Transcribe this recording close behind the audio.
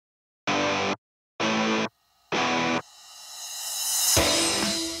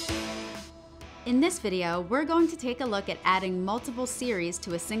In this video, we're going to take a look at adding multiple series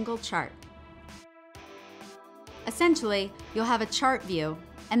to a single chart. Essentially, you'll have a chart view,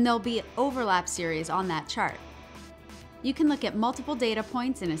 and there'll be overlap series on that chart. You can look at multiple data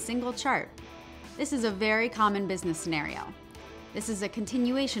points in a single chart. This is a very common business scenario. This is a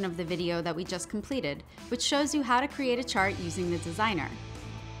continuation of the video that we just completed, which shows you how to create a chart using the designer.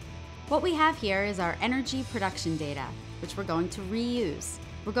 What we have here is our energy production data, which we're going to reuse.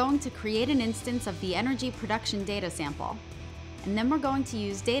 We're going to create an instance of the energy production data sample, and then we're going to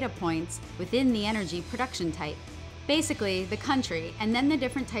use data points within the energy production type. Basically, the country, and then the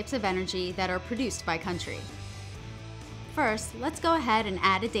different types of energy that are produced by country. First, let's go ahead and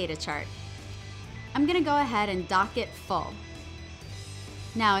add a data chart. I'm going to go ahead and dock it full.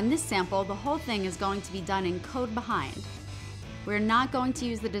 Now in this sample, the whole thing is going to be done in code behind. We're not going to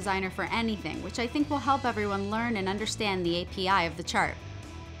use the designer for anything, which I think will help everyone learn and understand the API of the chart.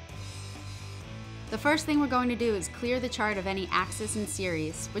 The first thing we're going to do is clear the chart of any axis and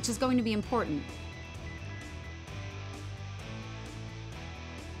series, which is going to be important.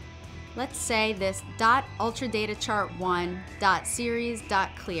 Let's say this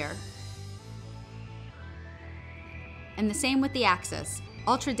 .ultradatachart1.series.clear. And the same with the axis,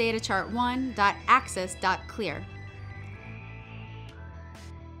 ultradatachart1.axis.clear.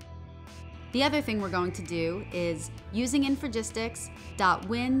 The other thing we're going to do is using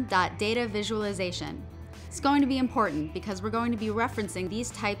Infragistics.win.data-visualization. It's going to be important because we're going to be referencing these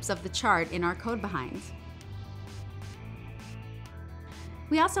types of the chart in our code behind.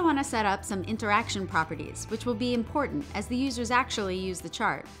 We also want to set up some interaction properties, which will be important as the users actually use the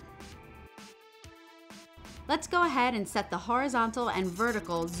chart. Let's go ahead and set the horizontal and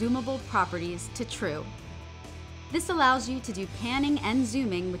vertical zoomable properties to true. This allows you to do panning and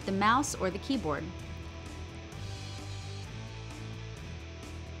zooming with the mouse or the keyboard.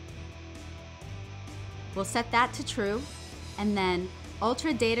 We'll set that to true, and then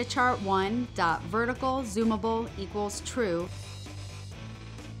ultradatachart1.vertical zoomable equals true.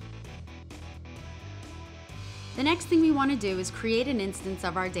 The next thing we want to do is create an instance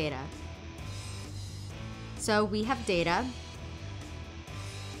of our data. So we have data.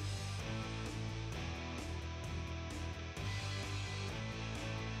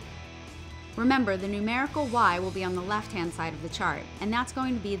 Remember, the numerical Y will be on the left-hand side of the chart, and that's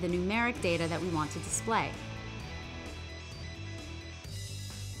going to be the numeric data that we want to display.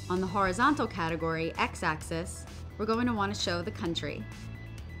 On the horizontal category, X-axis, we're going to want to show the country.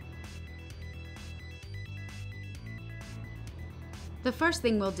 The first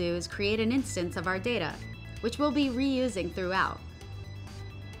thing we'll do is create an instance of our data, which we'll be reusing throughout.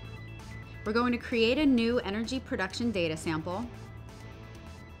 We're going to create a new energy production data sample.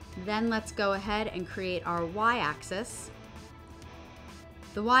 Then let's go ahead and create our y-axis.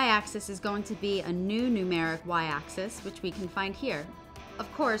 The y-axis is going to be a new numeric y-axis, which we can find here.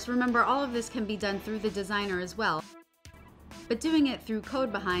 Of course, remember all of this can be done through the designer as well, but doing it through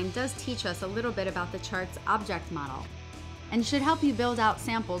code behind does teach us a little bit about the chart's object model, and should help you build out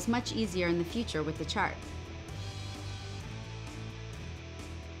samples much easier in the future with the chart.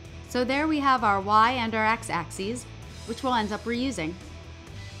 So there we have our y and our x-axes, which we'll end up reusing.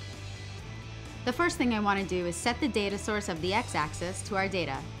 The first thing I want to do is set the data source of the x-axis to our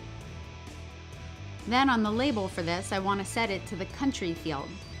data. Then on the label for this, I want to set it to the country field,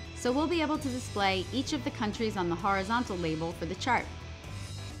 so we'll be able to display each of the countries on the horizontal label for the chart.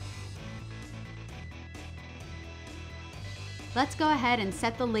 Let's go ahead and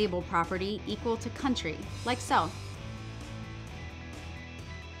set the label property equal to country, like so.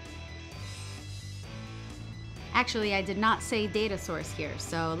 Actually, I did not say data source here,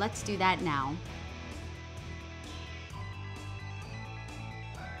 so let's do that now.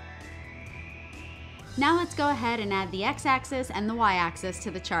 Now let's go ahead and add the x-axis and the y-axis to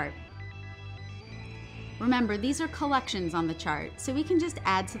the chart. Remember, these are collections on the chart, so we can just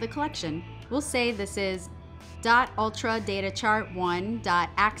add to the collection. We'll say this is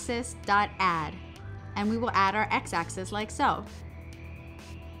 .ultradatachart1.axis.add, and we will add our x-axis like so.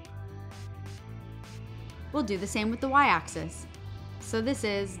 We'll do the same with the y-axis. So this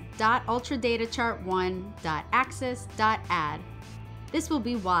is .ultradatachart1.axis.add. This will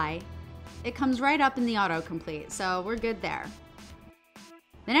be y. It comes right up in the autocomplete, so we're good there.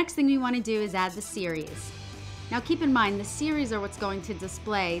 The next thing we want to do is add the series. Now keep in mind, the series are what's going to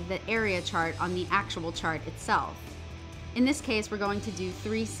display the area chart on the actual chart itself. In this case, we're going to do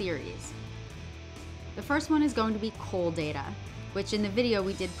 3 series. The first one is going to be coal data, which in the video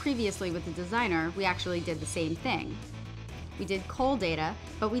we did previously with the designer, we actually did the same thing. We did coal data,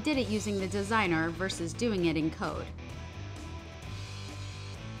 but we did it using the designer versus doing it in code.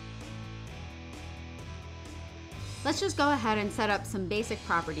 Let's just go ahead and set up some basic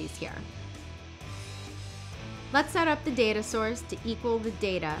properties here. Let's set up the data source to equal the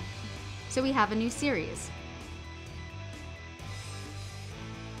data, so we have a new series.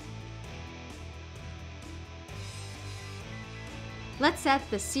 Let's set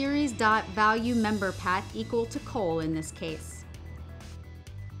the series.valueMemberPath equal to col in this case.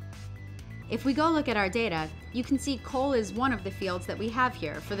 If we go look at our data, you can see col is one of the fields that we have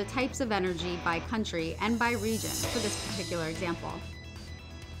here for the types of energy by country and by region for this particular example.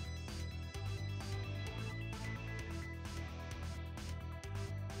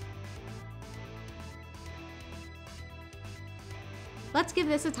 Let's give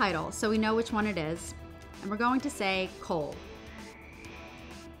this a title so we know which one it is, and we're going to say col.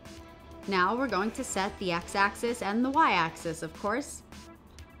 Now we're going to set the x-axis and the y-axis, of course.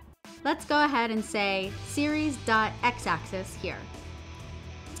 Let's go ahead and say series.x-axis here.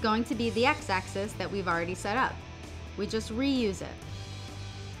 It's going to be the x-axis that we've already set up. We just reuse it.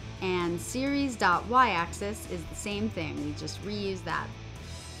 And series.y-axis is the same thing. We just reuse that.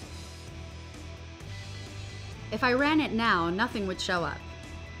 If I ran it now, nothing would show up.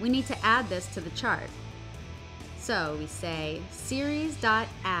 We need to add this to the chart. So we say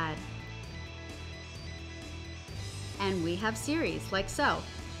series.add. And we have series, like so.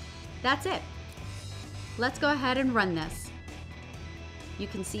 That's it. Let's go ahead and run this. You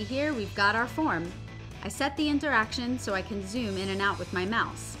can see here we've got our form. I set the interaction so I can zoom in and out with my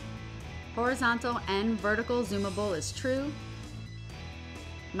mouse. Horizontal and vertical zoomable is true.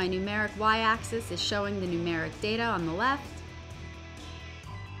 My numeric y-axis is showing the numeric data on the left.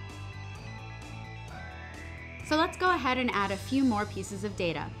 So let's go ahead and add a few more pieces of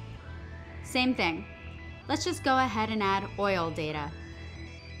data. Same thing. Let's just go ahead and add oil data.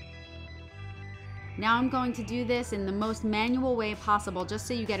 Now I'm going to do this in the most manual way possible just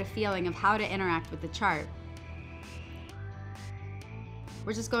so you get a feeling of how to interact with the chart.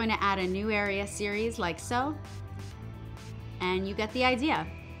 We're just going to add a new area series like so, and you get the idea.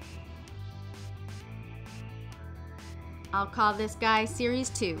 I'll call this guy Series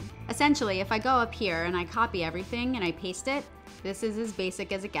 2. Essentially, if I go up here and I copy everything and I paste it, this is as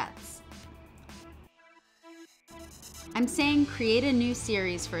basic as it gets. I'm saying create a new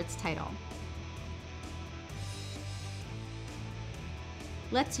series for its title.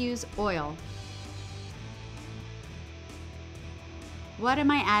 Let's use oil. What am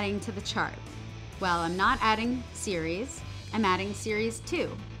I adding to the chart? Well, I'm not adding series, I'm adding series 2.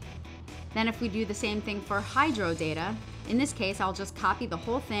 Then if we do the same thing for hydro data, in this case I'll just copy the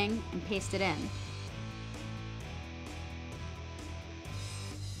whole thing and paste it in.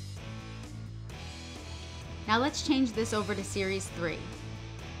 Now let's change this over to Series 3.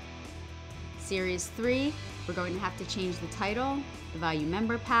 Series 3, we're going to have to change the title, the value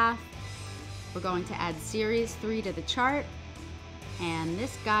member path. We're going to add Series 3 to the chart, and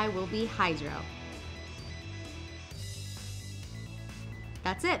this guy will be hydro.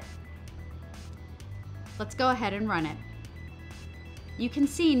 That's it. Let's go ahead and run it. You can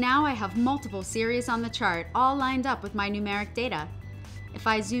see now I have multiple series on the chart, all lined up with my numeric data. If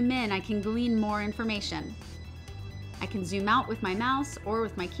I zoom in, I can glean more information. I can zoom out with my mouse or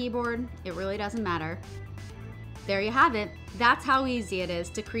with my keyboard, it really doesn't matter. There you have it. That's how easy it is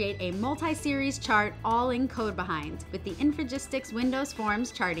to create a multi-series chart all in code behind with the Infragistics Windows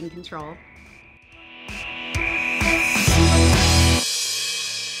Forms charting control.